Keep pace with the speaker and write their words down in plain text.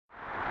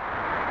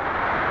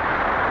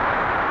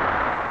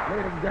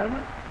and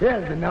gentlemen,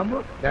 here's the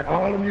number that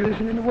all the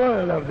musicians in the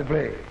world love to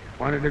play.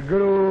 One of the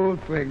good old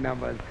swing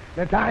numbers.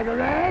 The Tiger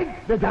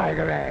Rag, the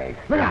Tiger Rag.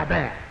 Look out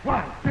there.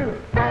 1,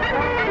 2.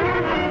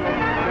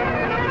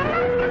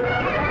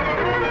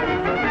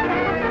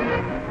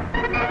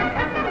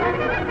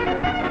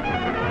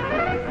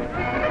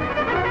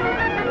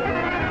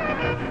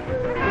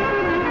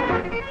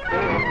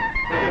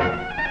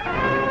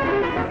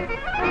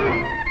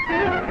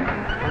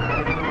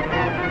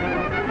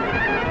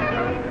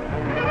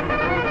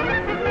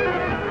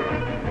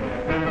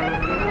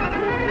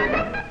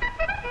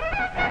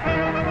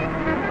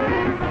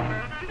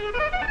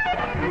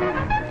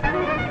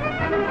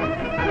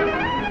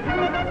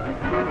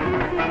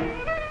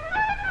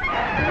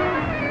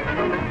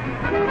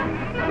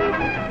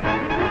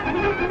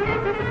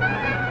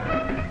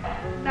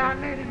 Now,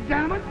 ladies and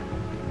gentlemen,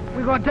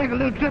 we're going to take a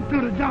little trip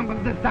through the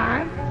jungles this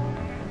time,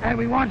 and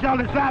we want y'all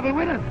to travel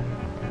with us.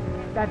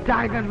 That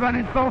tiger's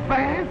running so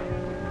fast,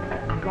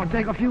 it's going to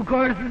take a few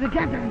choruses to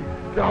catch him.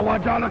 So I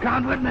want y'all to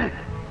count with me.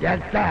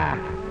 Yes, sir.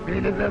 Me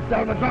and this little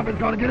silver trumpet's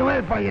going to get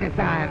away for you this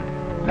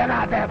time. Let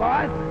out there,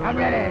 boys. I'm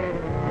ready.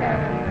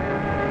 7,